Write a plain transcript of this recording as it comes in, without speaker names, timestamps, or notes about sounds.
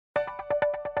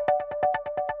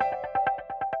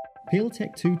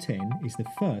Peeltec 210 is the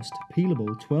first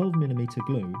peelable 12mm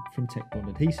glue from Tech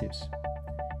Bond Adhesives.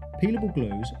 Peelable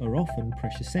glues are often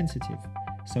pressure sensitive,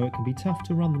 so it can be tough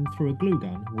to run them through a glue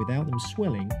gun without them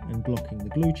swelling and blocking the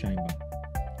glue chamber.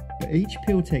 But each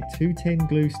Peeltec 210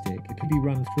 glue stick can be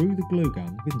run through the glue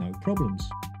gun with no problems.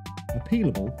 A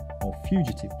peelable, or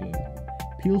fugitive glue,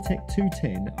 Peeltec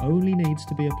 210 only needs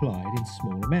to be applied in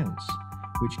small amounts,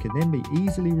 which can then be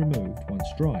easily removed once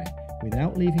dry,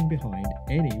 without leaving behind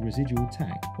any residual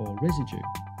tack or residue.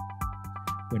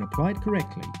 When applied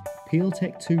correctly,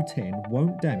 Peeltec 210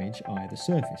 won't damage either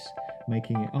surface,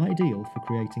 making it ideal for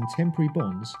creating temporary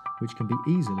bonds which can be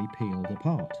easily peeled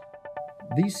apart.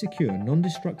 These secure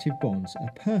non-destructive bonds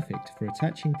are perfect for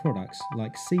attaching products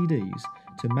like CDs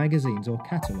to magazines or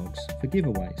catalogues for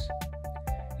giveaways.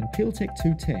 And Peeltec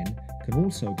 210 can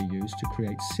also be used to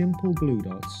create simple glue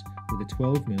dots with a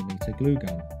 12mm glue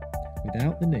gun,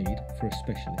 without the need for a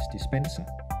specialist dispenser.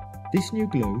 This new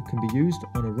glue can be used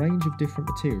on a range of different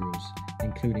materials,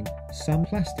 including some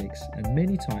plastics and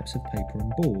many types of paper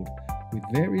and board, with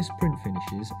various print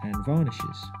finishes and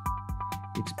varnishes.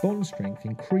 Its bond strength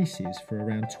increases for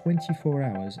around 24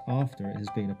 hours after it has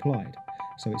been applied,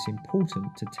 so it's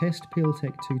important to test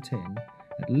Peeltec 210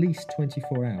 at least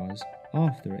 24 hours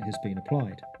after it has been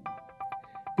applied.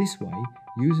 This way,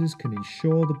 users can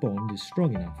ensure the bond is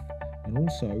strong enough and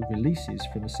also releases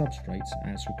from the substrates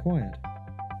as required.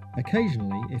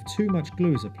 Occasionally, if too much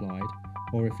glue is applied,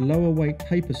 or if lower weight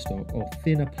paper stock or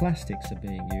thinner plastics are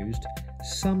being used,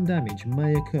 some damage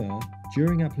may occur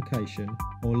during application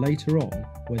or later on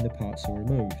when the parts are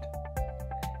removed.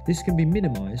 This can be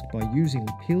minimised by using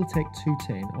Peeltec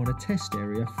 210 on a test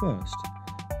area first,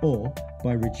 or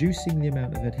by reducing the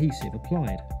amount of adhesive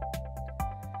applied.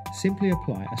 Simply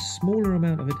apply a smaller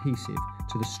amount of adhesive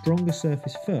to the stronger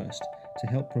surface first to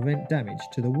help prevent damage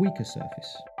to the weaker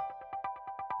surface.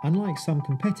 Unlike some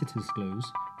competitors' glues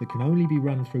that can only be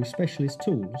run through specialist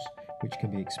tools, which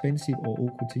can be expensive or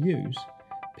awkward to use,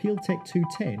 Peeltec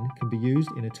 210 can be used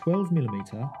in a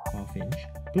 12mm half-inch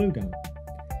glue gun.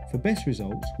 For best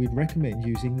results, we'd recommend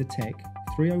using the Tech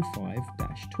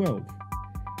 305-12.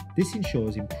 This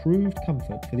ensures improved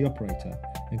comfort for the operator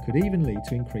and could even lead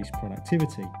to increased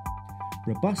productivity.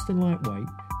 Robust and lightweight,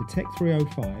 the Tech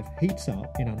 305 heats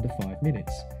up in under 5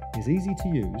 minutes, is easy to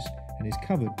use and is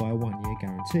covered by a 1-year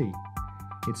guarantee.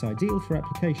 It's ideal for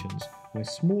applications where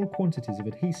small quantities of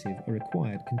adhesive are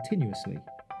required continuously.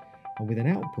 And with an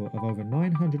output of over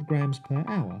 900 grams per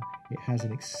hour, it has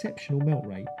an exceptional melt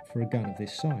rate for a gun of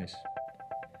this size.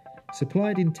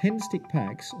 Supplied in 10 stick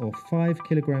packs or 5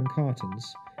 kilogram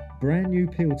cartons, brand new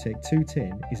Peeltec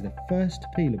 210 is the first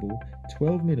peelable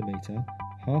 12mm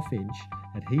half-inch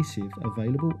adhesive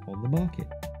available on the market.